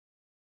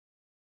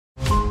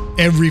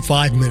Every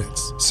 5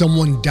 minutes,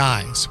 someone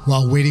dies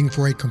while waiting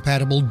for a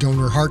compatible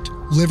donor heart,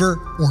 liver,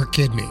 or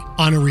kidney.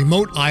 On a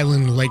remote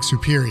island in Lake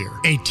Superior,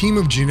 a team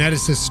of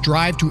geneticists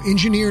strive to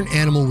engineer an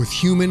animal with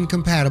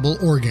human-compatible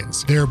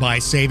organs, thereby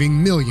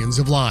saving millions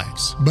of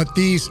lives. But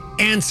these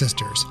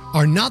ancestors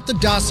are not the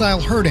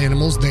docile herd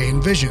animals they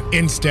envision.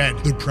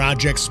 Instead, the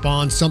project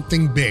spawns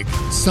something big,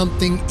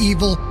 something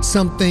evil,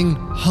 something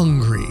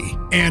hungry.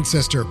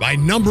 Ancestor by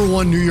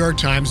 #1 New York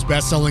Times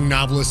bestselling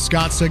novelist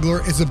Scott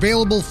Sigler is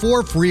available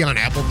for free on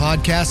Apple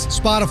Podcasts,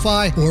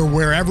 Spotify, or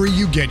wherever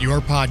you get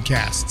your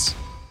podcasts.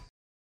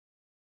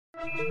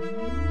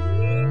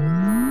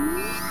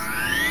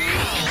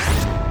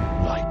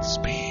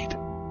 Lightspeed.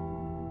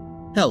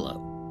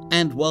 Hello,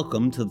 and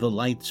welcome to the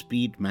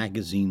Lightspeed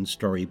Magazine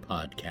Story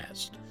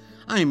Podcast.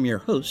 I'm your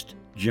host,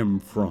 Jim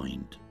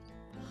Freund.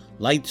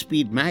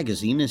 Lightspeed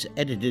Magazine is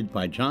edited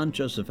by John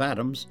Joseph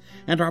Adams,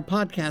 and our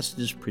podcast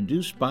is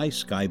produced by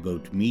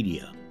Skyboat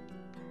Media.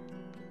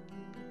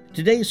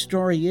 Today's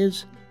story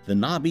is The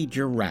Knobby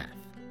Giraffe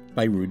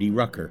by Rudy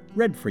Rucker,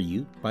 read for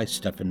you by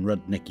Stefan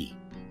Rudnicki.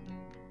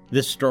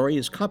 This story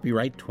is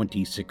copyright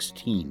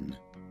 2016.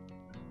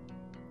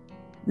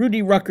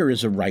 Rudy Rucker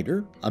is a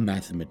writer, a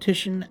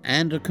mathematician,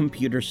 and a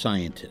computer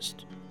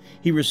scientist.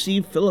 He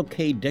received Philip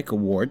K. Dick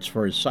Awards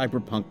for his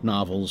cyberpunk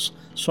novels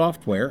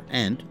Software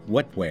and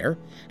Wetware,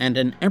 and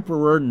an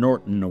Emperor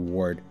Norton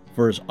Award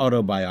for his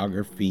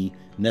autobiography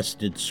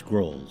Nested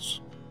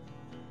Scrolls.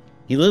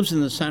 He lives in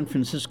the San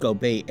Francisco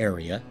Bay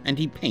Area, and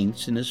he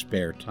paints in his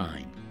spare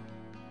time.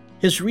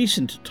 His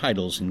recent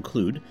titles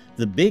include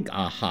The Big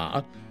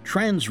Aha,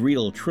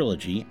 Transreal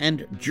Trilogy,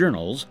 and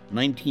Journals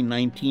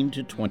 1919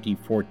 to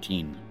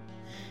 2014.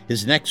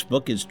 His next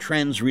book is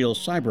Transreal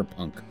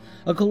Cyberpunk,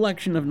 a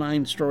collection of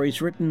 9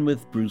 stories written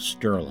with Bruce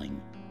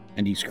Sterling,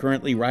 and he's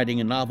currently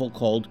writing a novel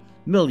called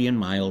Million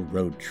Mile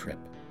Road Trip.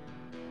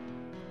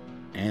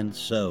 And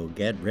so,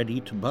 get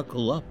ready to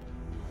buckle up.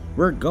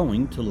 We're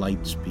going to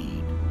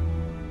Lightspeed.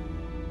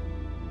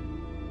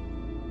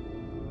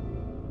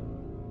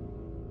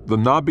 The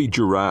Knobby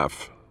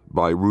Giraffe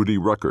by Rudy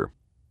Rucker.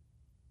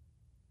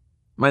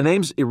 My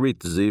name's Irit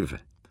Ziv.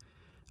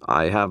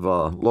 I have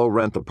a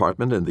low-rent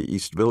apartment in the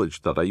East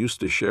Village that I used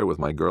to share with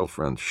my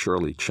girlfriend,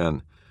 Shirley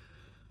Chen.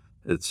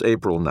 It's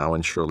April now,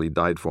 and Shirley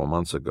died 4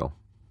 months ago.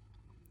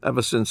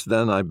 Ever since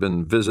then, I've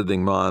been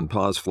visiting Ma and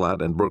Pa's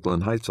flat in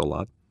Brooklyn Heights a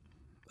lot.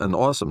 An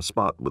awesome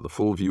spot with a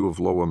full view of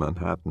lower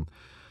Manhattan.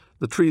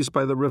 The trees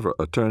by the river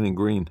are turning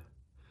green.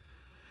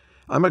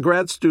 I'm a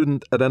grad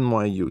student at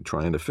NYU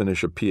trying to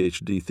finish a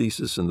PhD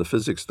thesis in the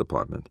physics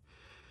department.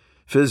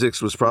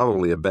 Physics was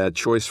probably a bad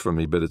choice for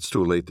me, but it's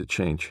too late to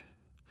change.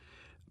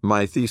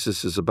 My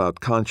thesis is about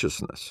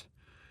consciousness.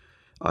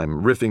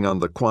 I'm riffing on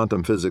the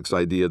quantum physics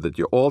idea that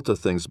you alter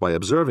things by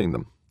observing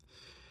them.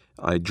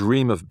 I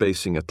dream of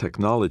basing a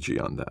technology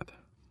on that.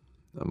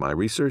 My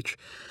research?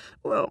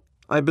 Well,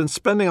 I've been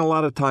spending a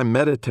lot of time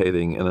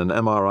meditating in an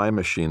MRI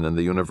machine in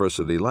the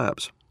university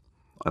labs.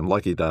 I'm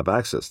lucky to have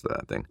access to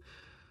that thing.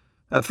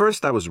 At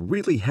first, I was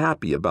really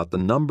happy about the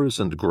numbers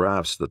and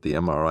graphs that the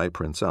MRI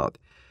prints out.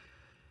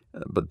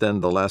 But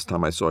then the last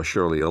time I saw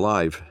Shirley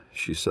alive,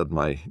 she said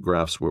my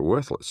graphs were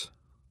worthless.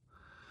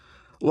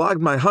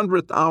 Logged my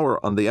 100th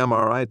hour on the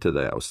MRI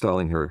today, I was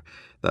telling her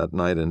that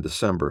night in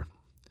December.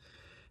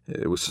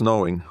 It was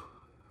snowing,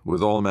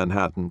 with all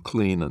Manhattan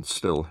clean and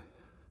still.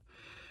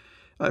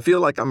 I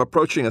feel like I'm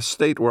approaching a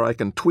state where I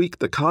can tweak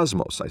the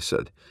cosmos, I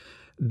said,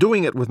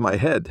 doing it with my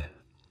head.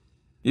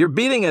 You're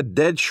beating a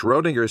dead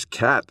Schrodinger's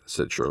cat,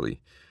 said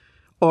Shirley.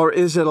 Or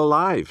is it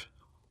alive?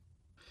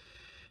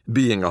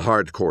 Being a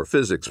hardcore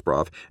physics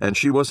prof, and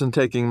she wasn't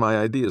taking my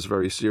ideas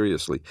very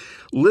seriously.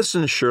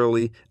 Listen,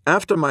 Shirley,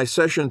 after my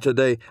session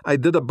today, I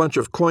did a bunch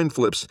of coin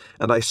flips,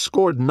 and I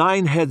scored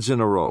 9 heads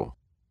in a row.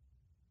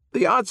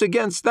 The odds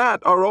against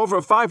that are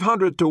over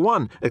 500 to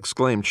 1,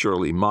 exclaimed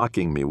Shirley,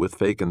 mocking me with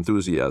fake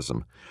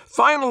enthusiasm.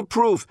 Final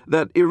proof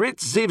that Irit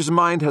Ziv's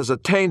mind has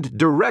attained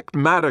direct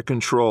matter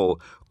control,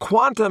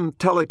 quantum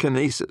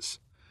telekinesis.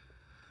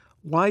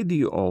 Why do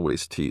you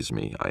always tease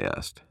me? I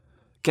asked.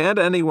 Can't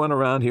anyone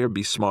around here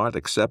be smart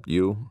except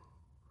you?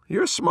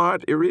 You're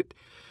smart, Irit,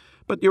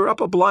 but you're up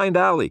a blind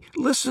alley.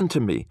 Listen to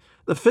me.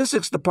 The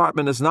physics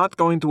department is not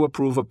going to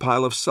approve a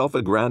pile of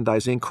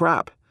self-aggrandizing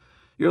crap.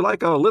 You're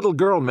like a little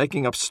girl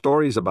making up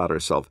stories about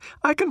herself.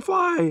 I can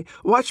fly.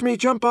 Watch me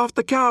jump off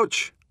the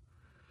couch.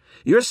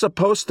 You're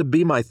supposed to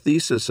be my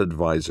thesis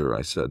advisor,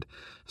 I said,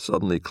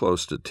 suddenly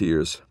close to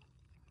tears.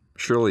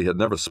 Shirley had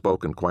never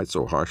spoken quite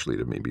so harshly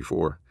to me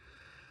before.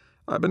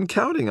 I've been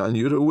counting on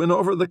you to win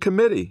over the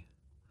committee.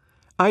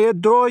 I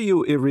adore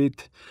you,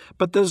 Irit,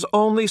 but there's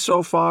only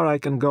so far I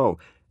can go.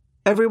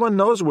 Everyone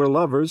knows we're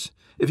lovers.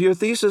 If your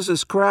thesis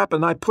is crap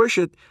and I push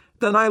it,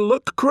 then I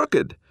look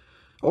crooked,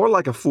 or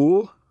like a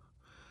fool.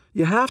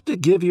 You have to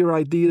give your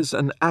ideas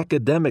an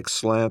academic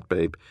slant,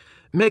 babe.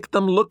 Make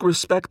them look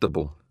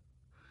respectable.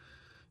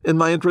 In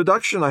my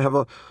introduction, I have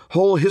a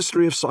whole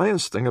history of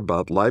science thing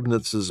about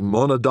Leibniz's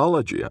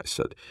monadology, I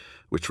said,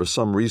 which for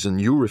some reason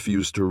you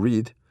refused to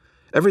read.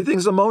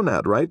 Everything's a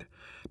monad, right?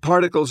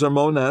 Particles are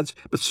monads,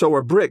 but so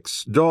are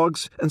bricks,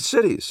 dogs, and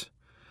cities.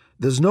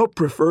 There's no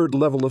preferred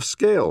level of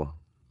scale.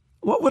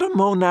 What would a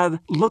monad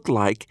look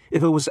like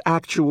if it was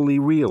actually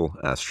real?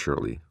 Asked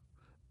Shirley.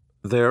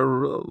 They're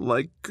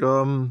like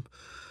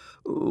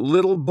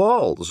little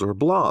balls or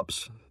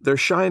blobs. They're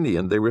shiny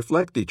and they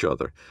reflect each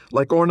other,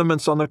 like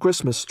ornaments on a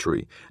Christmas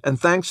tree. And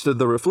thanks to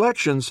the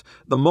reflections,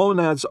 the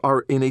monads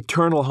are in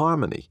eternal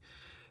harmony.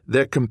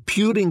 They're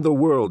computing the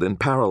world in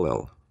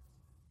parallel.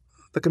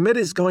 The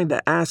committee's going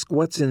to ask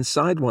what's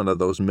inside one of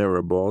those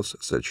mirror balls,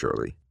 said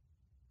Shirley.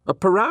 A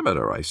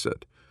parameter, I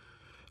said.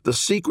 The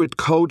secret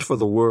code for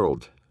the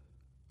world.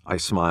 I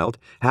smiled,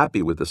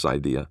 happy with this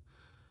idea.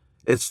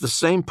 It's the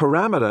same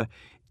parameter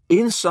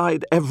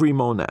inside every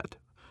monad.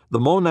 The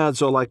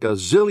monads are like a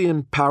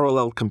zillion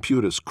parallel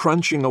computers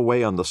crunching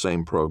away on the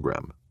same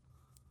program.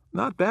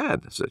 Not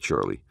bad, said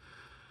Shirley.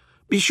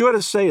 Be sure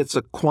to say it's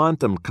a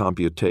quantum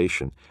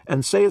computation,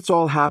 and say it's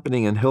all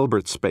happening in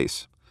Hilbert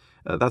space.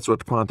 That's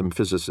what quantum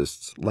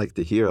physicists like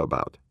to hear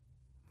about.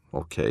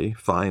 Okay,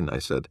 fine, I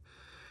said.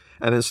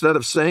 And instead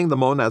of saying the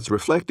monads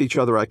reflect each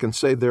other, I can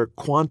say they're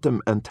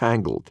quantum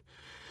entangled.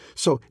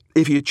 So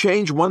if you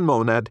change one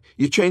monad,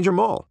 you change them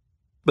all.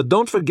 But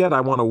don't forget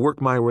I want to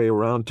work my way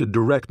around to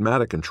direct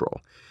matter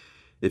control.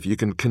 If you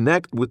can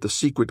connect with the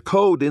secret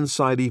code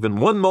inside even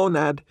one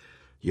monad,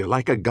 you're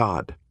like a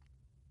god.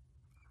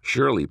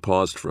 Shirley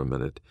paused for a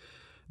minute,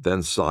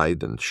 then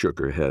sighed and shook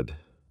her head.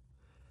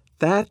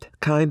 That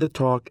kind of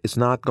talk is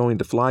not going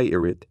to fly,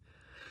 Irit.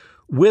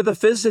 We're the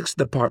physics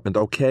department,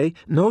 okay?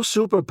 No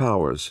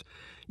superpowers.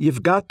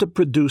 You've got to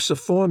produce a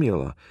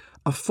formula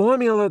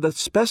that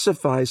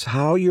specifies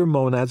how your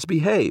monads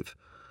behave.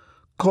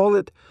 Call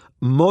it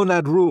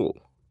monad rule.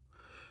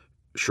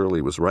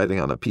 Shirley was writing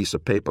on a piece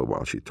of paper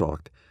while she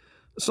talked,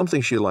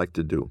 something she liked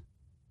to do.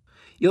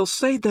 You'll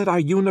say that our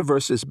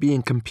universe is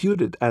being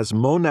computed as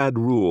monad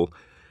rule,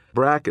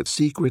 bracket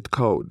secret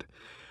code.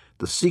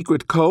 The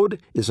secret code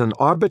is an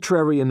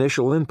arbitrary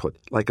initial input,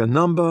 like a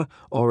number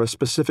or a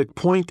specific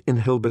point in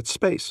Hilbert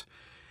space.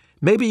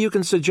 Maybe you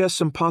can suggest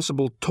some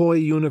possible toy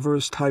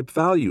universe-type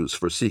values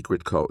for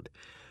secret code.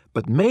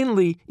 But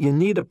mainly, you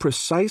need a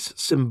precise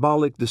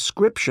symbolic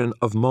description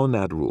of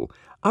monad rule.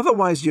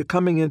 Otherwise, you're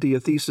coming into your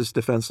thesis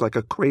defense like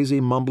a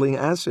crazy mumbling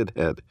acid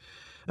head.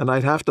 And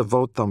I'd have to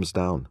vote thumbs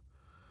down.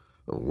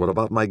 What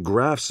about my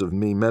graphs of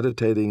me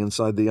meditating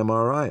inside the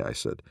MRI? I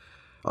said.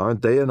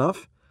 Aren't they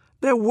enough?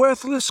 They're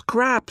worthless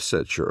crap,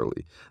 said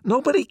Shirley.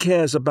 Nobody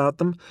cares about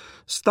them.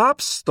 Stop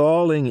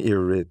stalling,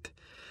 Irit.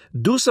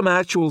 Do some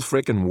actual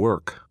frickin'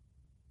 work.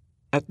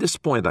 At this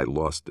point, I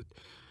lost it.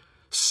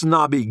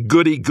 Snobby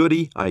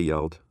goody-goody, I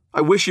yelled.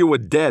 I wish you were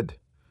dead.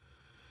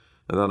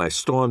 And then I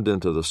stormed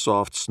into the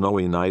soft,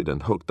 snowy night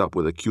and hooked up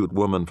with a cute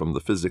woman from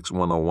the Physics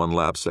 101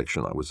 lab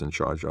section I was in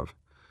charge of.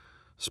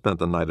 Spent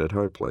the night at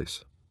her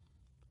place.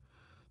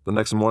 The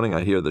next morning,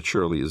 I hear that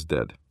Shirley is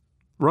dead,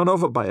 run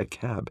over by a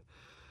cab.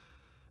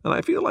 And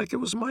I feel like it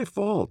was my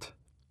fault.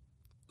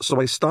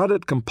 So I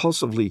started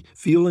compulsively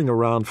feeling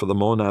around for the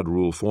monad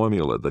rule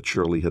formula that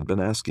Shirley had been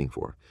asking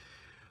for.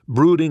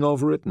 Brooding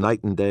over it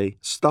night and day,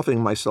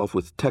 stuffing myself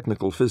with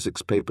technical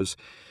physics papers,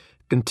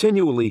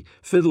 continually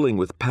fiddling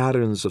with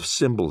patterns of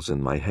symbols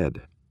in my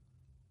head.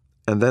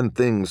 And then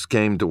things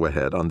came to a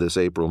head on this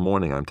April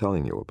morning I'm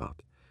telling you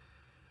about.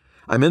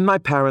 I'm in my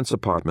parents'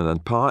 apartment,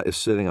 and Pa is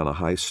sitting on a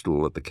high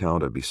stool at the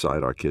counter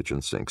beside our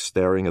kitchen sink,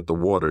 staring at the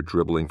water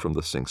dribbling from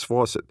the sink's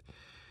faucet.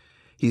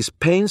 He's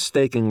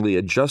painstakingly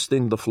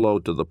adjusting the flow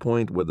to the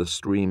point where the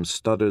stream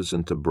stutters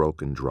into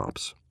broken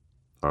drops.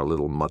 Our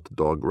little mutt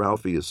dog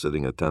Ralphie is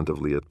sitting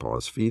attentively at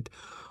Pa's feet,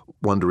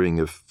 wondering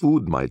if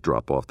food might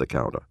drop off the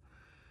counter.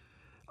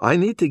 I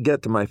need to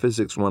get to my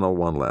Physics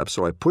 101 lab,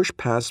 so I push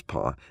past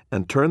Pa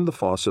and turn the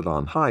faucet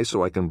on high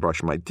so I can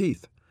brush my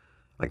teeth.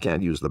 I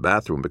can't use the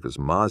bathroom because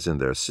Ma's in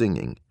there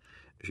singing.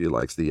 She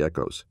likes the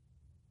echoes.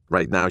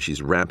 Right now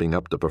she's ramping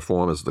up to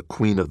perform as the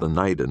Queen of the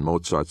Night in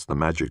Mozart's The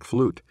Magic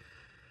Flute.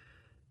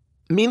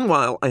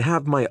 Meanwhile, I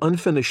have my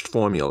unfinished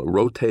formula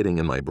rotating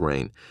in my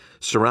brain,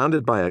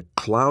 surrounded by a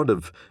cloud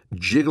of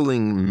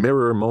jiggling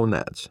mirror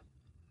monads.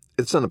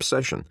 It's an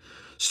obsession,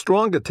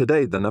 stronger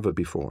today than ever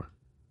before.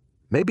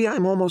 Maybe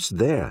I'm almost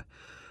there,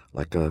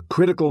 like a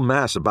critical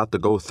mass about to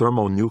go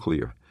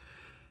thermonuclear.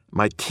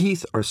 My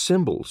teeth are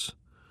symbols.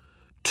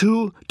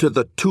 2 to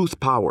the tooth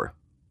power.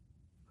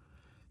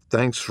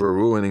 Thanks for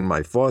ruining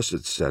my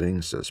faucet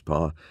setting, says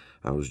Pa.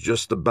 I was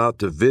just about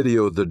to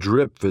video the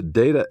drip for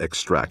data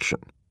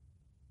extraction.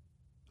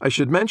 I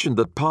should mention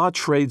that Pa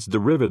trades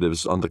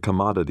derivatives on the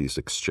commodities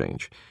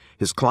exchange.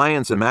 His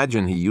clients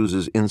imagine he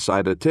uses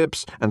insider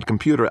tips and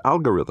computer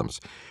algorithms,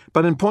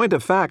 but in point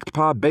of fact,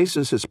 Pa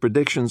bases his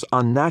predictions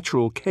on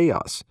natural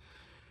chaos.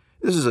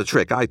 This is a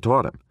trick I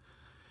taught him.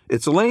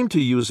 It's lame to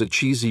use a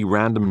cheesy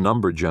random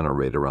number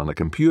generator on a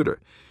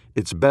computer.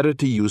 It's better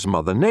to use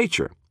Mother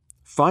Nature.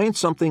 Find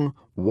something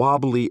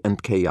wobbly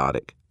and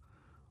chaotic.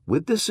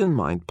 With this in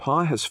mind,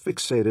 Pa has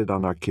fixated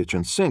on our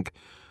kitchen sink,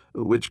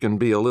 which can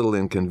be a little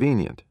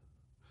inconvenient.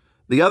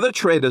 The other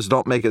traders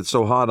don't make it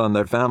so hard on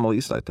their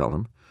families, I tell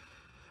him.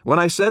 When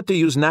I said to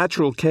use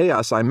natural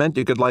chaos, I meant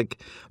you could,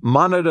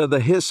 monitor the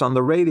hiss on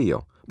the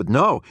radio. But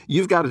no,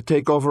 you've got to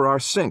take over our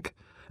sink.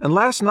 And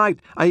last night,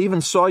 I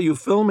even saw you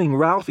filming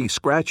Ralphie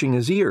scratching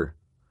his ear.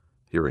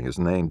 Hearing his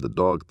name, the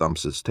dog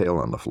thumps his tail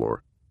on the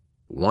floor.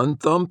 1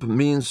 thump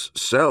means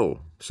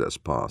sell, says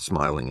Pa,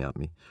 smiling at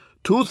me.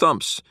 2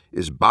 thumps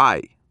is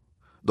buy.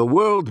 The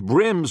world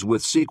brims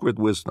with secret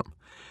wisdom.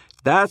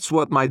 That's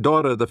what my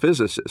daughter, the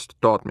physicist,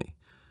 taught me.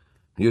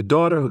 Your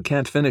daughter who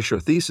can't finish her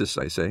thesis,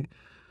 I say.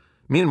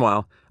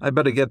 Meanwhile, I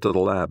better get to the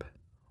lab.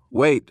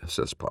 Wait,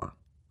 says Pa.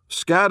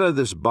 Scatter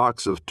this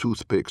box of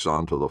toothpicks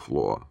onto the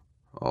floor.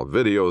 I'll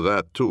video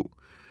that, too.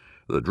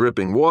 The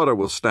dripping water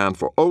will stand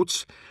for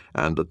oats,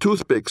 and the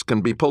toothpicks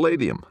can be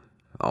palladium.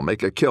 I'll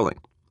make a killing.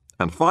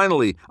 And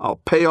finally, I'll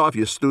pay off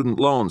your student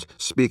loans,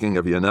 speaking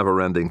of your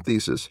never-ending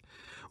thesis,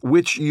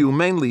 which you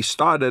mainly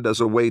started as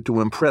a way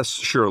to impress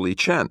Shirley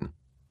Chen.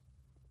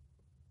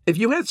 If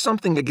you had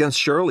something against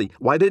Shirley,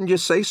 why didn't you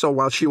say so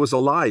while she was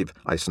alive?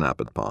 I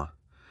snap at Pa.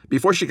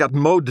 Before she got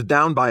mowed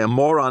down by a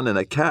moron in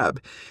a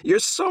cab. You're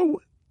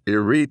so...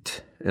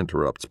 Irrit,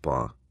 interrupts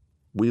Pa.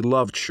 We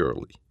loved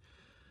Shirley.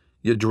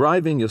 You're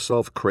driving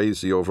yourself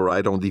crazy over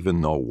I don't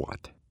even know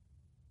what.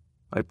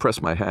 I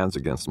press my hands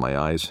against my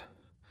eyes.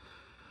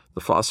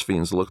 The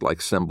phosphines look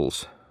like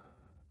symbols.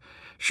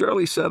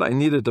 Shirley said I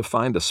needed to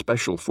find a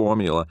special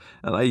formula,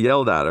 and I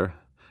yelled at her,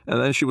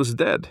 and then she was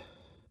dead.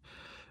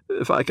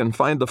 If I can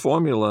find the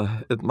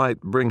formula, it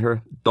might bring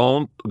her...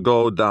 Don't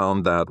go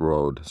down that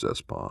road,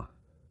 says Pa.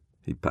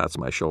 He pats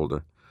my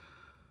shoulder.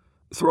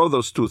 Throw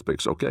those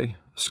toothpicks, okay?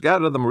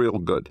 Scatter them real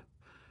good.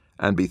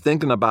 And be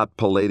thinking about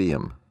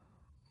palladium.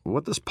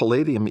 What does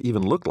palladium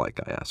even look like,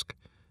 I ask.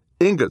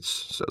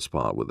 Ingots, says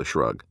Pa with a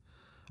shrug.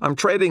 I'm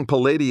trading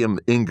palladium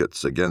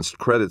ingots against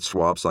credit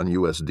swaps on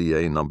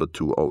USDA number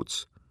 2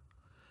 oats.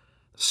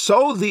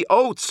 Sow the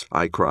oats,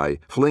 I cry,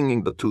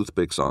 flinging the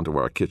toothpicks onto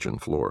our kitchen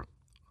floor.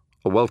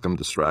 A welcome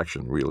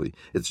distraction, really.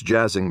 It's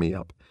jazzing me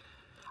up.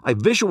 I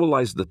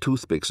visualize the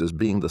toothpicks as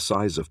being the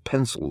size of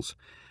pencils,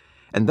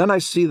 and then I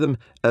see them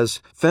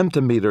as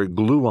femtometer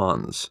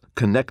gluons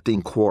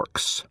connecting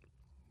quarks.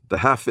 The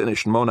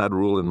half-finished monad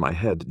rule in my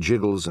head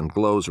jiggles and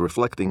glows,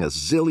 reflecting a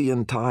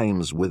zillion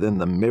times within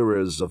the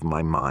mirrors of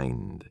my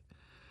mind.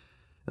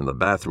 In the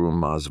bathroom,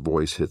 Ma's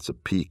voice hits a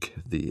peak,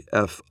 the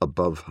F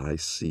above high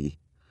C.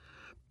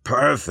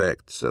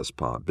 Perfect, says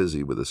Pa,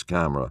 busy with his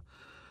camera.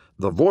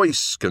 The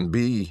voice can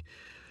be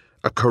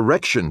a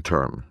correction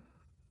term.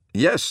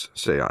 Yes,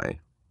 say I.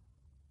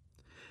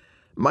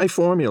 My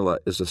formula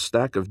is a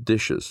stack of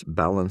dishes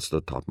balanced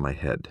atop my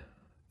head.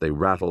 They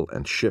rattle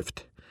and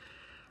shift.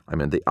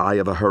 I'm in the eye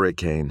of a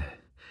hurricane,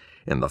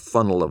 in the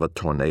funnel of a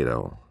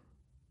tornado.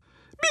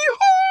 Behold!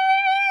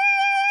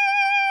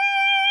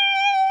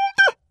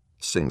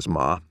 Sings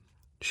Ma.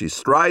 She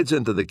strides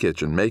into the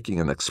kitchen, making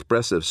an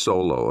expressive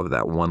solo of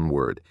that one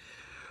word.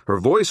 Her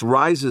voice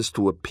rises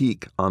to a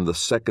peak on the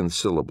second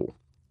syllable.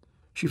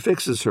 She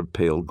fixes her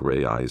pale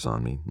gray eyes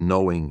on me,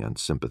 knowing and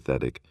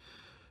sympathetic.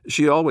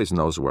 She always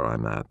knows where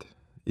I'm at,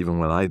 even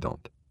when I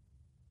don't.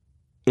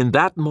 In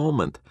that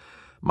moment,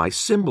 my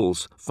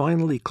symbols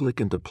finally click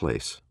into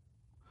place.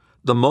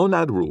 The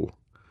monad rule,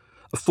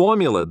 a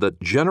formula that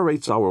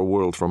generates our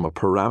world from a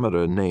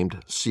parameter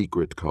named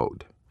secret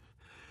code.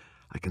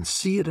 I can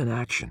see it in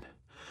action.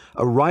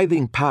 A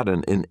writhing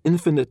pattern in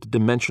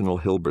infinite-dimensional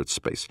Hilbert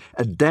space,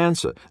 a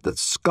dancer that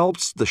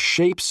sculpts the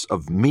shapes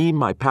of me,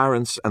 my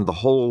parents, and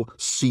the whole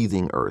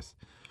seething earth.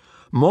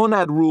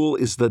 Monad rule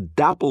is the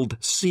dappled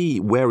sea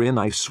wherein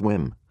I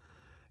swim.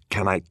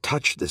 Can I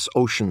touch this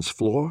ocean's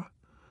floor?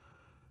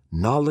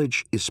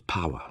 Knowledge is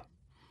power.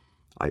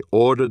 I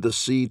order the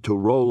sea to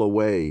roll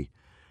away,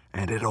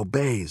 and it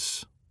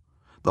obeys.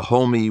 The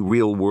homey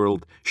real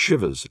world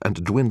shivers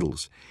and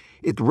dwindles.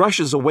 It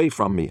rushes away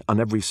from me on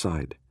every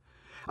side.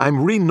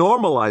 I'm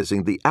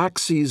renormalizing the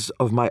axes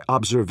of my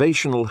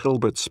observational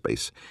Hilbert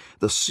space.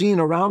 The scene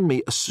around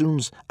me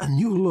assumes a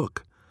new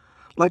look,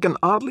 like an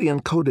oddly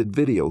encoded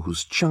video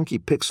whose chunky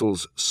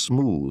pixels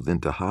smooth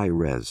into high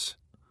res.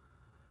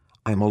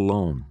 I'm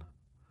alone,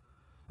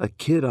 a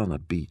kid on a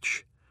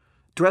beach,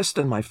 dressed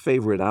in my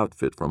favorite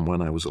outfit from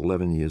when I was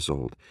 11 years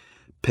old,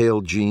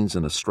 pale jeans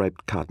and a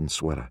striped cotton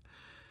sweater.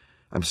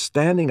 I'm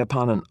standing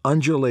upon an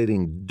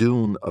undulating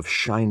dune of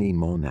shiny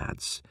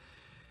monads.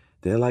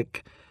 They're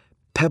like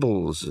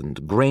pebbles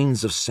and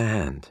grains of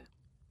sand.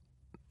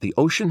 The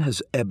ocean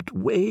has ebbed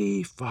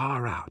way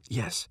far out,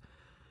 yes.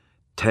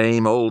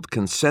 Tame old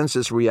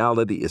consensus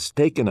reality is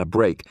taking a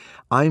break.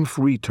 I'm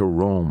free to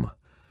roam.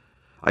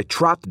 I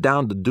trot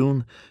down the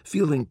dune,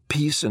 feeling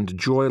peace and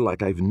joy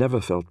like I've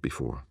never felt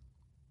before.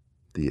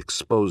 The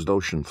exposed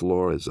ocean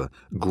floor is a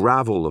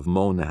gravel of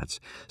monads,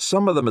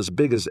 some of them as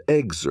big as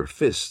eggs or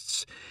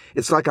fists.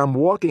 It's like I'm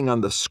walking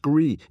on the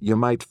scree you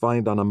might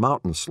find on a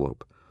mountain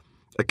slope,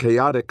 a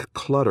chaotic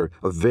clutter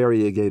of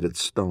variegated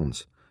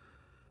stones.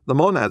 The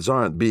monads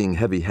aren't being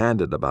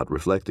heavy-handed about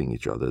reflecting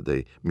each other.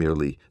 They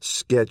merely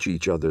sketch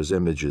each other's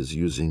images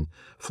using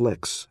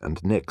flecks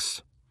and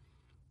nicks.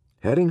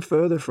 Heading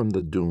further from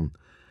the dune,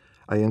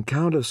 I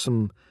encounter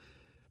some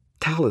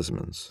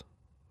talismans,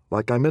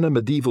 like I'm in a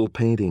medieval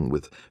painting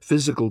with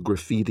physical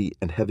graffiti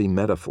and heavy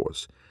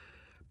metaphors,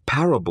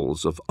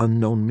 parables of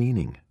unknown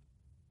meaning.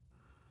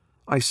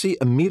 I see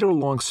a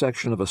meter-long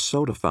section of a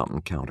soda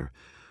fountain counter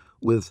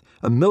with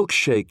a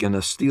milkshake in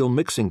a steel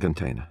mixing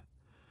container.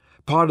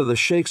 Part of the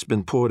shake's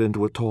been poured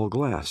into a tall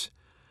glass.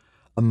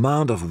 A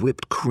mound of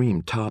whipped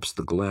cream tops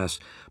the glass,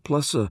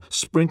 plus a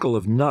sprinkle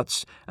of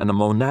nuts and a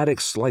monadic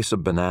slice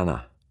of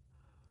banana.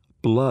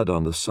 Blood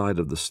on the side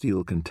of the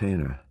steel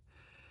container.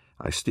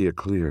 I steer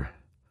clear.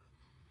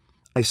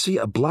 I see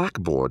a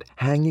blackboard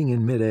hanging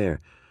in midair,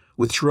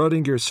 with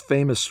Schrödinger's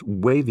famous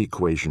wave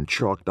equation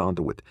chalked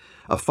onto it,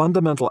 a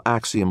fundamental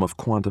axiom of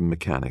quantum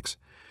mechanics.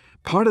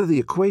 Part of the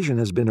equation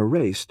has been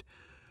erased,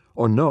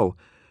 or no,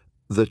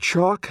 the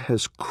chalk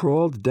has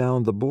crawled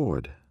down the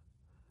board.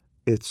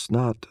 It's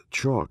not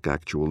chalk,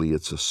 actually.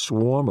 It's a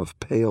swarm of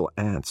pale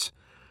ants.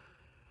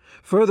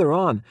 Further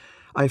on,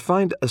 I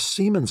find a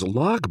seaman's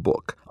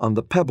logbook on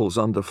the pebbles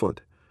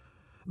underfoot.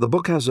 The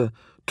book has a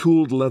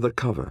tooled leather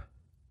cover,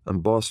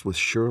 embossed with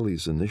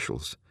Shirley's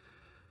initials.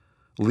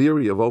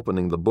 Leery of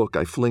opening the book,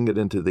 I fling it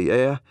into the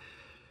air.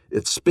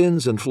 It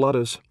spins and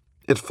flutters.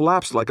 It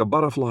flaps like a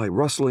butterfly,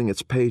 rustling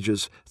its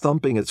pages,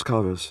 thumping its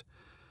covers.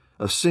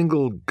 A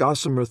single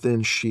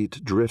gossamer-thin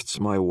sheet drifts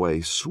my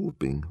way,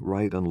 swooping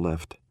right and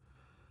left.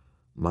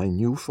 My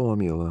new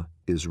formula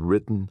is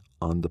written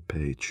on the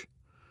page.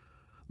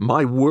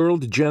 My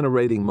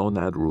world-generating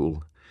monad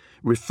rule,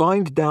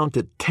 refined down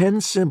to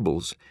 10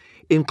 symbols,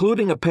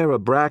 including a pair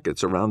of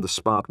brackets around the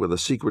spot where the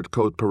secret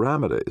code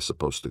parameter is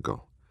supposed to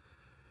go.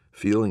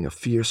 Feeling a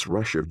fierce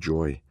rush of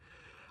joy,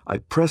 I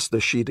press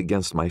the sheet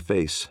against my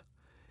face.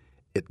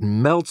 It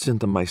melts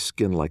into my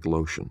skin like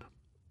lotion.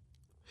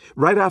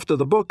 Right after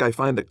the book, I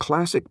find a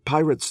classic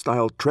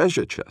pirate-style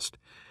treasure chest.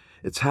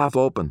 It's half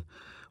open,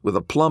 with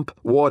a plump,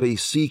 warty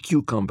sea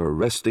cucumber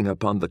resting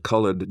upon the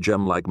colored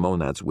gem-like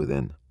monads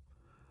within.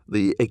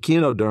 The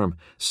echinoderm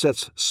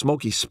sets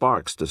smoky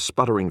sparks to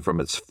sputtering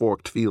from its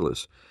forked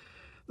feelers.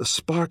 The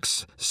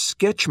sparks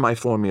sketch my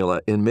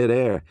formula in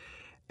midair,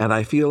 and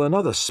I feel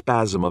another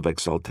spasm of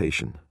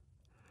exultation.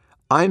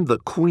 I'm the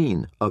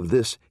queen of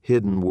this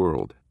hidden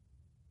world.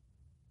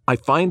 I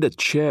find a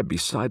chair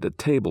beside a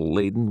table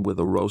laden with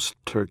a roast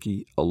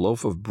turkey, a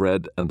loaf of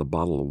bread, and a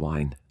bottle of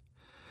wine.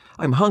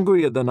 I'm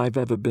hungrier than I've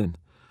ever been.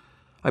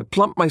 I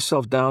plump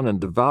myself down and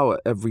devour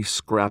every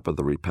scrap of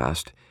the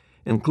repast,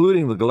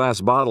 including the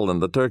glass bottle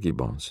and the turkey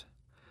bones.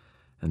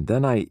 And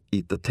then I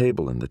eat the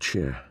table and the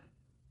chair.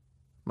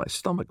 My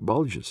stomach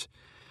bulges.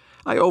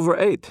 I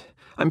overate.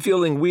 I'm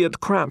feeling weird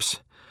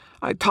cramps.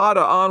 I totter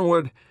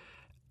onward,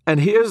 and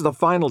here's the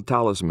final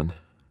talisman.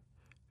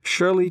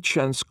 Shirley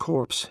Chen's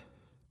corpse.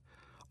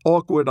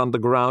 Awkward on the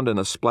ground in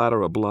a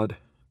splatter of blood.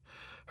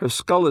 Her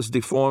skull is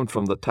deformed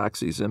from the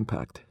taxi's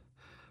impact.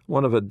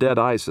 One of her dead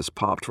eyes has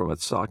popped from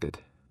its socket.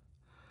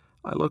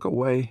 I look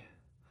away.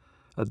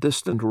 A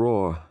distant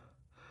roar.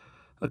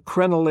 A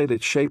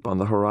crenellated shape on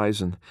the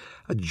horizon.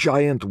 A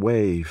giant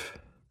wave.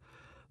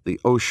 The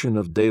ocean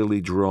of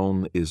daily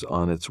drone is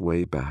on its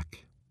way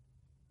back.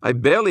 I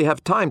barely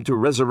have time to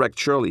resurrect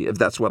Shirley, if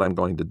that's what I'm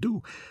going to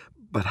do.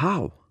 But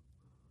how?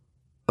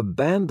 A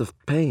band of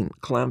pain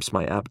clamps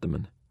my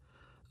abdomen.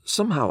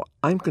 Somehow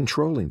I'm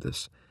controlling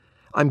this.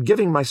 I'm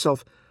giving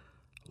myself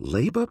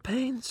labor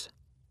pains?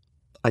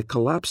 I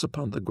collapse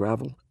upon the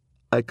gravel.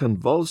 I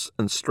convulse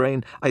and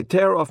strain. I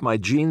tear off my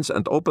jeans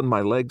and open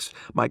my legs.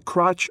 My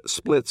crotch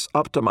splits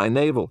up to my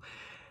navel,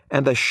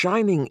 and a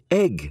shining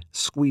egg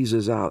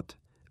squeezes out,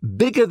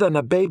 bigger than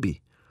a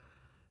baby.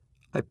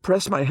 I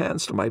press my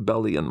hands to my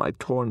belly, and my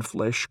torn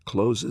flesh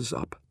closes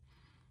up.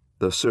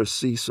 The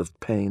surcease of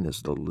pain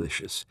is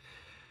delicious.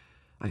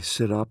 I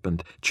sit up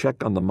and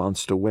check on the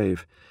monster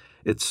wave.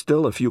 It's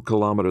still a few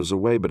kilometers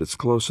away, but it's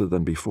closer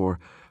than before.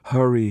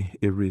 Hurry,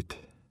 Irit.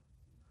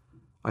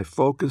 I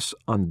focus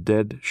on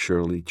dead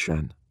Shirley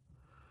Chen.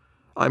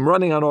 I'm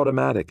running on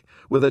automatic,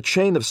 with a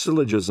chain of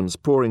syllogisms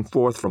pouring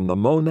forth from the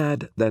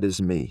monad that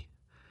is me.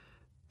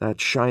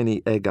 That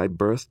shiny egg I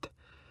birthed,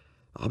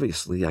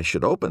 obviously I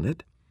should open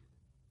it.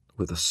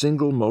 With a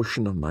single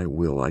motion of my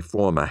will, I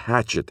form a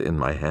hatchet in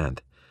my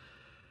hand.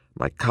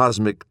 My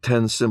cosmic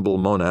 10-symbol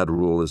monad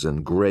rule is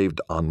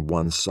engraved on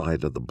one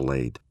side of the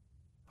blade.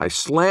 I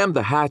slam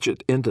the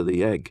hatchet into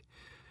the egg.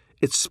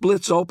 It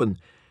splits open,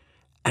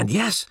 and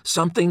yes,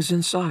 something's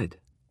inside.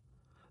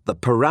 The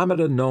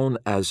parameter known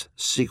as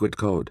secret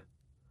code.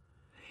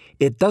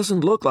 It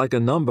doesn't look like a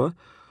number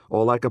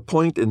or like a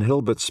point in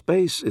Hilbert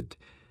space.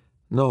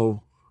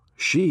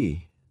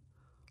 She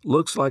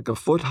looks like a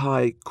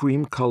foot-high,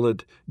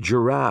 cream-colored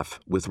giraffe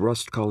with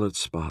rust-colored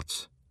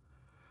spots.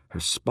 Her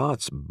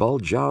spots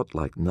bulge out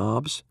like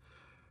knobs.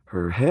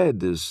 Her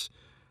head is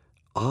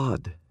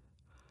odd.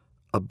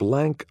 A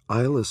blank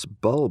eyeless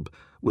bulb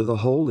with a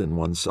hole in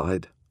one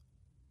side.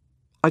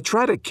 I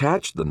try to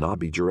catch the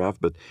Knobby giraffe,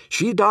 but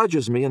she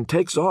dodges me and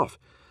takes off,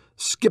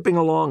 skipping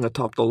along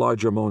atop the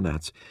larger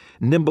monads,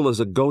 nimble as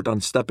a goat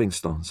on stepping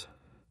stones.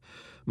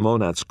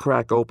 Monads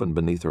crack open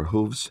beneath her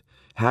hooves,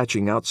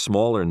 hatching out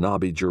smaller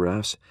Knobby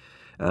giraffes,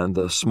 and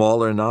the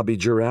smaller knobby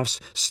giraffes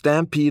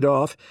stampede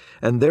off,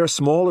 and their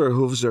smaller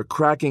hooves are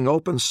cracking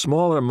open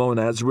smaller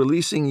monads,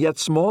 releasing yet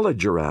smaller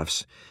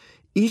giraffes.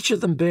 Each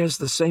of them bears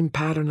the same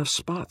pattern of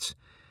spots.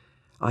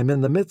 I'm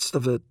in the midst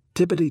of a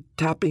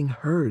tippity-tapping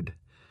herd,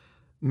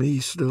 me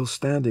still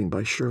standing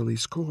by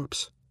Shirley's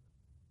corpse.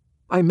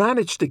 I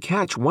manage to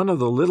catch one of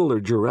the littler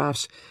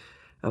giraffes,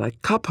 and I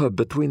cup her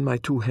between my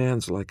two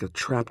hands like a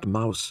trapped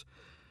mouse.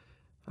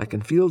 I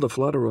can feel the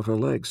flutter of her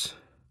legs.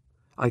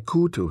 I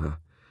coo to her.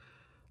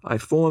 I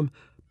form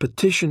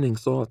petitioning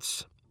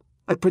thoughts.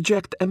 I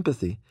project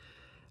empathy.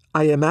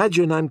 I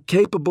imagine I'm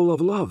capable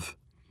of love.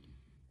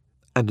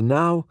 And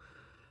now,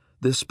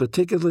 this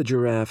particular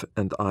giraffe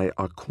and I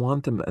are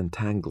quantum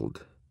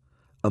entangled,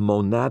 a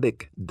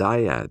monadic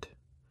dyad.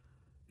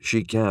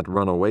 She can't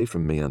run away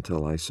from me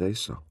until I say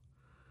so.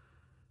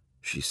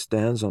 She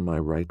stands on my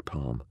right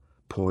palm,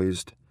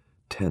 poised,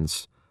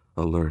 tense,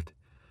 alert,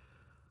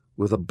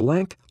 with a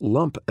blank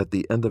lump at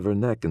the end of her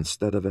neck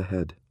instead of a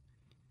head.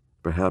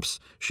 Perhaps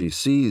she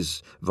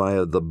sees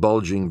via the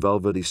bulging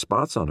velvety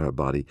spots on her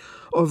body,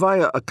 or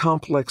via a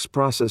complex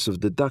process of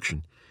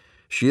deduction.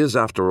 She is,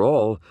 after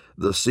all,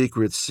 the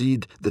secret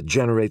seed that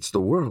generates the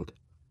world.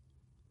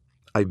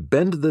 I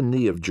bend the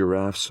knee of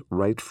Giraffe's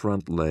right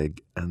front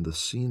leg, and the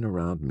scene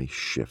around me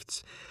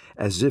shifts,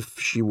 as if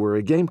she were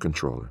a game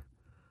controller.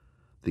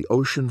 The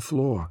ocean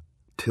floor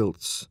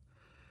tilts.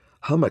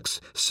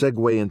 Hummocks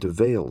segue into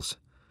veils.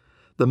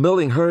 The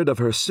milling herd of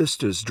her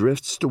sisters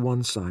drifts to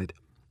one side.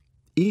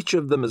 Each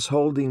of them is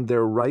holding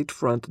their right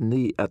front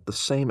knee at the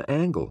same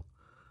angle.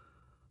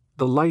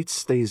 The light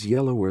stays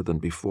yellower than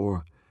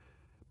before,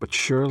 but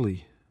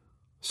Shirley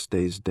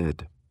stays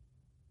dead.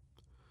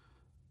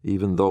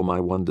 Even though my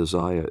one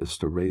desire is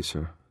to raise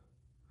her.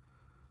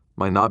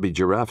 My knobby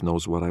giraffe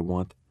knows what I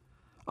want.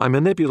 I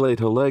manipulate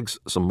her legs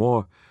some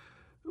more,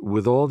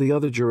 with all the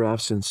other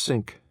giraffes in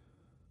sync,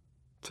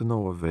 to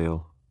no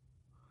avail.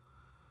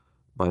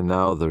 By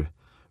now, the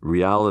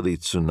reality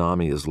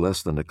tsunami is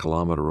less than a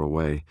kilometer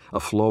away, a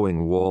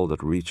flowing wall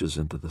that reaches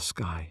into the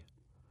sky.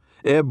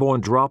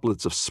 Airborne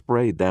droplets of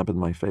spray dampen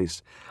my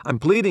face. I'm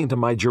pleading to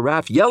my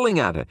giraffe, yelling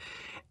at her,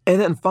 and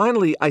then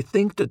finally I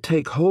think to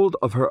take hold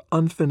of her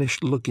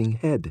unfinished-looking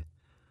head.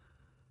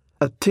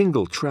 A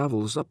tingle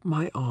travels up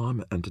my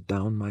arm and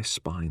down my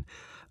spine.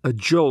 A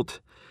jolt.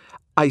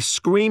 I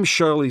scream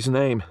Shirley's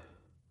name.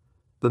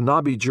 The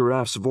knobby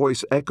giraffe's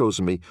voice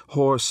echoes me,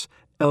 hoarse,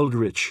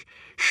 eldritch,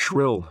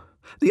 shrill.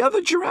 The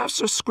other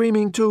giraffes are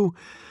screaming too.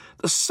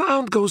 The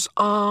sound goes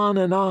on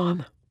and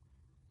on.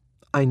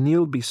 I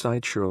kneel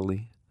beside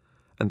Shirley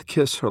and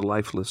kiss her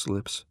lifeless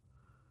lips.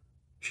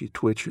 She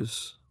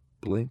twitches,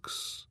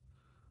 blinks,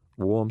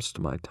 warms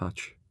to my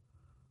touch,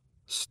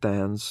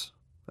 stands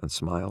and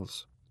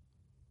smiles.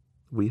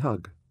 We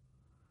hug.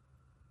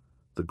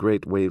 The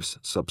great wave's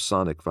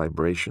subsonic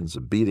vibrations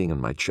are beating in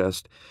my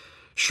chest.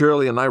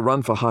 Shirley and I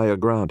run for higher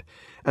ground.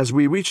 As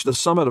we reach the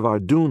summit of our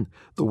dune,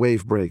 the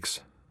wave breaks.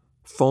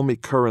 Foamy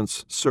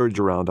currents surge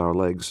around our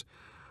legs.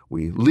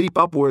 We leap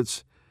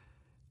upwards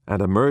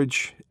and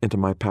emerge into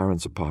my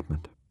parents'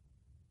 apartment.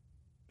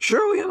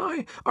 Shirley and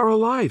I are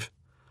alive,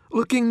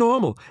 looking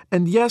normal,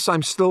 and yes,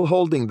 I'm still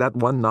holding that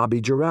one knobby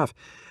giraffe.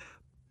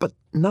 But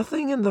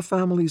nothing in the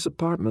family's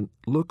apartment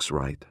looks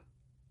right.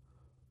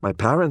 My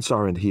parents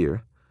aren't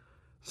here.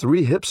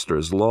 3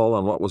 hipsters loll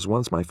on what was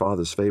once my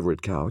father's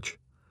favorite couch.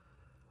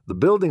 The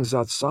buildings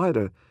outside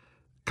are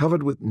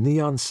covered with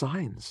neon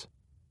signs.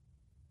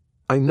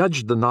 I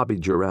nudged the knobby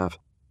giraffe.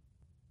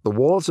 The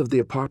walls of the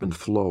apartment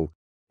flow,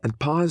 and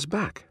Pa is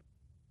back.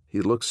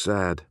 He looks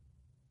sad.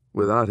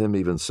 Without him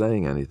even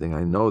saying anything,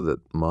 I know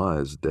that Ma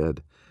is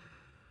dead.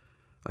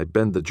 I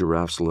bend the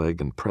giraffe's leg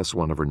and press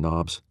one of her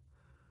knobs.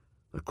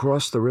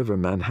 Across the river,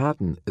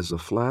 Manhattan is a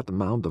flat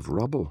mound of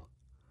rubble.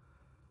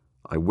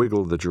 I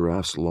wiggle the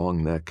giraffe's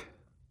long neck.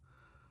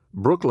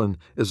 Brooklyn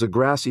is a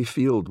grassy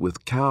field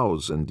with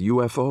cows and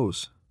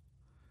UFOs.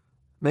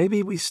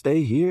 Maybe we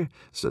stay here,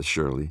 says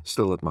Shirley,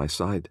 still at my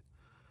side.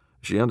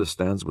 She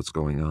understands what's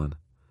going on.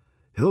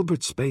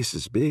 Hilbert space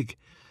is big.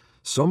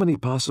 So many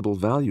possible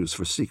values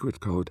for secret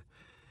code.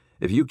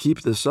 If you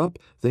keep this up,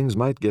 things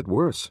might get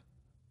worse.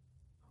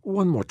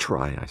 One more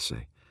try, I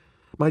say.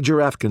 My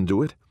giraffe can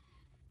do it.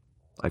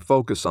 I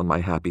focus on my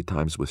happy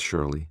times with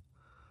Shirley,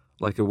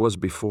 like it was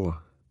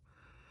before.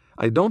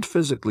 I don't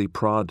physically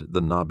prod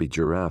the knobby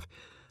giraffe,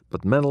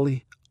 but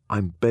mentally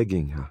I'm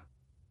begging her.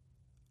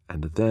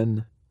 And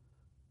then,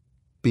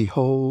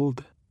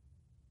 behold,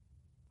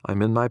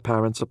 I'm in my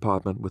parents'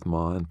 apartment with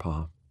Ma and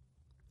Pa.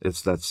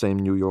 It's that same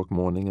New York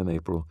morning in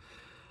April,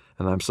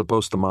 and I'm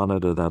supposed to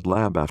monitor that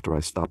lab after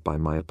I stop by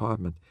my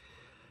apartment.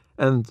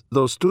 And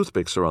those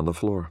toothpicks are on the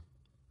floor.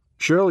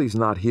 Shirley's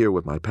not here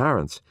with my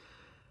parents,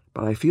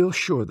 but I feel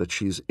sure that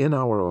she's in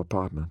our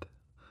apartment,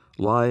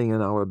 lying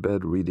in our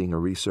bed reading a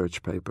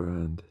research paper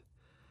and...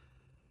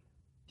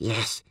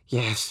 Yes,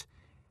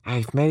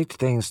 I've made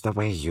things the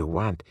way you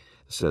want,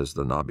 says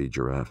the knobby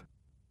giraffe.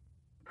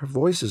 Her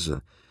voice is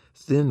a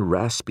thin,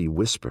 raspy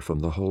whisper from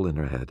the hole in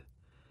her head.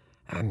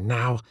 And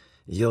now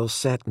you'll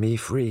set me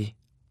free.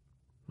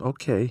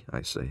 Okay,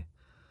 I say.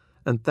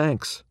 And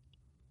thanks.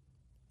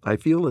 I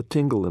feel a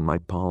tingle in my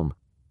palm,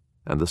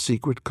 and the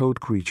secret code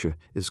creature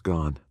is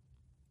gone.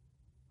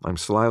 I'm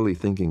slyly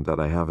thinking that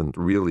I haven't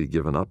really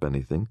given up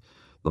anything.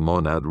 The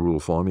monad rule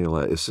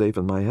formula is safe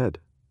in my head.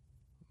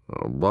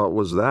 What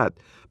was that?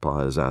 Pa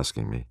is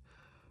asking me.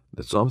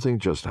 Did something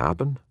just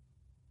happen?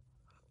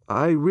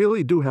 I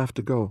really do have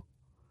to go.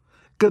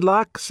 Good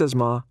luck, says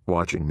Ma,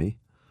 watching me.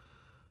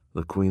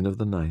 The queen of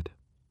the night.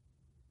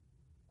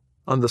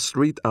 On the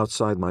street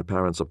outside my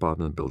parents'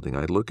 apartment building,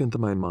 I look into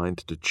my mind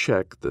to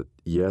check that,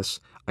 yes,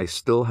 I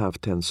still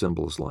have 10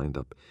 symbols lined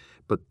up.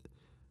 But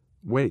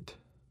wait,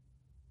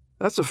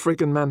 that's a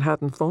freaking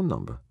Manhattan phone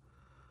number.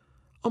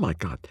 Oh my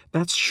God,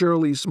 that's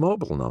Shirley's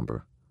mobile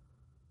number.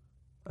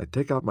 I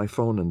take out my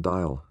phone and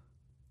dial.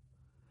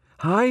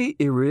 Hi,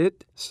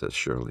 Irit, says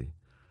Shirley.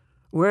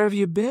 Where have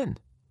you been?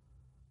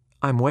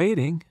 I'm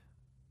waiting.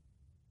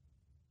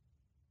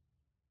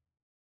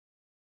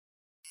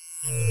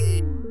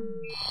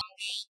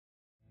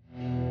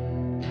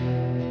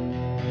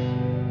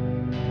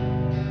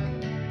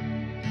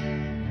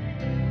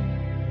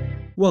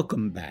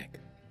 Welcome back.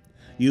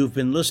 You've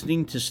been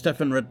listening to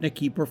Stefan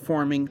Rudnicki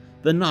performing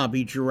The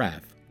Knobby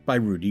Giraffe by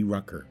Rudy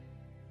Rucker.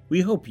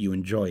 We hope you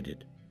enjoyed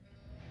it.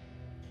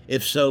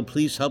 If so,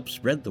 please help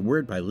spread the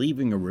word by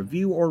leaving a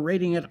review or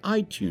rating at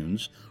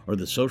iTunes or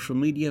the social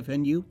media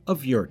venue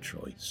of your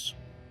choice.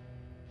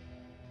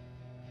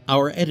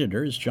 Our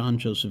editor is John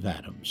Joseph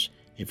Adams.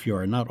 If you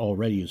are not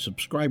already a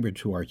subscriber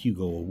to our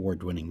Hugo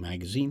Award-winning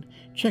magazine,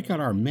 check out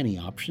our many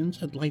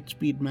options at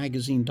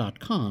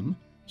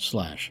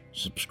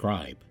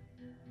lightspeedmagazine.com/subscribe.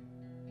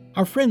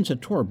 Our friends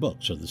at Tor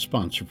Books are the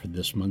sponsor for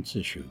this month's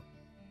issue.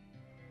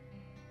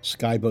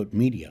 Skyboat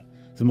Media,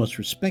 the most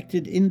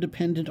respected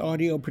independent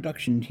audio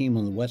production team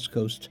on the West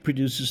Coast,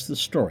 produces the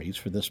stories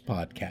for this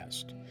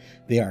podcast.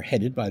 They are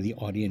headed by the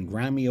Audie and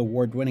Grammy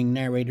Award-winning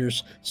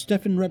narrators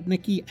Stefan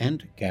Rudnicki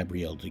and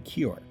Gabrielle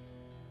DeCure.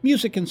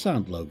 Music and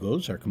sound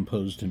logos are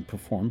composed and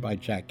performed by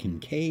Jack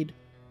Kincaid.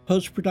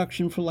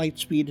 Post-production for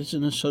Lightspeed is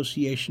in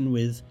association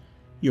with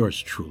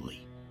yours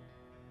truly.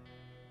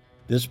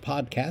 This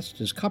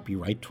podcast is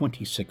copyright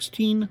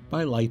 2016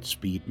 by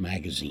Lightspeed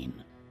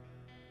Magazine.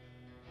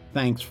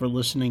 Thanks for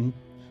listening.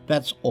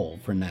 That's all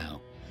for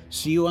now.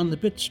 See you on the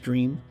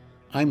Bitstream.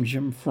 I'm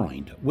Jim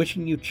Freund,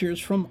 wishing you cheers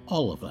from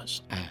all of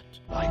us at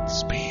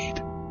Lightspeed.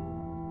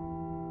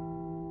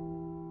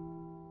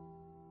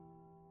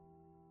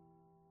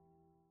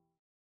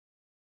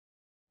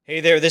 Hey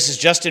there, this is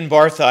Justin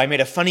Bartha. I made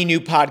a funny new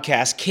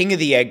podcast, King of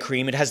the Egg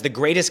Cream. It has the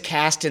greatest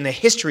cast in the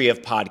history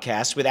of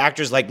podcasts with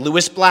actors like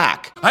Louis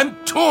Black, I'm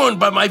torn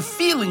by my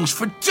feelings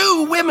for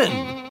two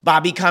women.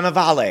 Bobby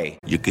Cannavale,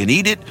 You can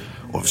eat it,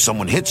 or if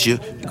someone hits you,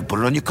 you can put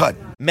it on your cut.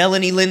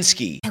 Melanie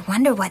Linsky, I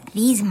wonder what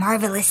these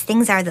marvelous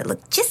things are that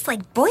look just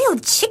like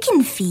boiled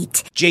chicken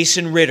feet.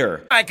 Jason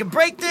Ritter, I can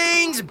break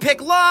things and pick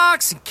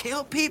locks and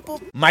kill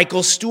people.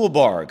 Michael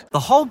Stuhlbarg, The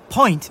whole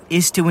point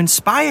is to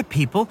inspire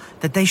people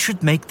that they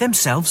should make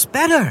themselves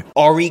better.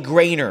 Ari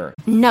Grainer,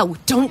 No,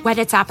 don't whet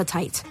its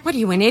appetite. What are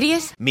you, an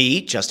idiot? me,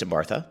 Justin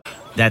Bartha,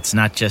 That's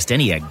not just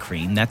any egg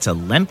cream, that's a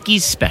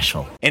Lemke's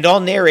special. and all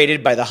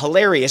narrated by the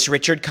hilarious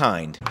Richard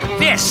Kind.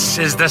 This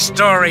is the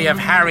story of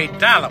Harry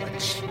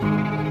Dalowitz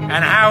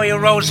and how he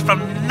rose from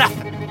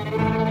nothing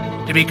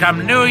to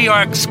become New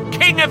York's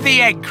King of the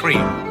Egg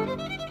Cream.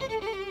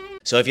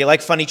 So if you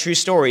like funny true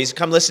stories,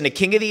 come listen to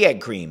King of the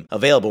Egg Cream,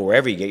 available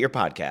wherever you get your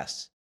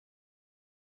podcasts.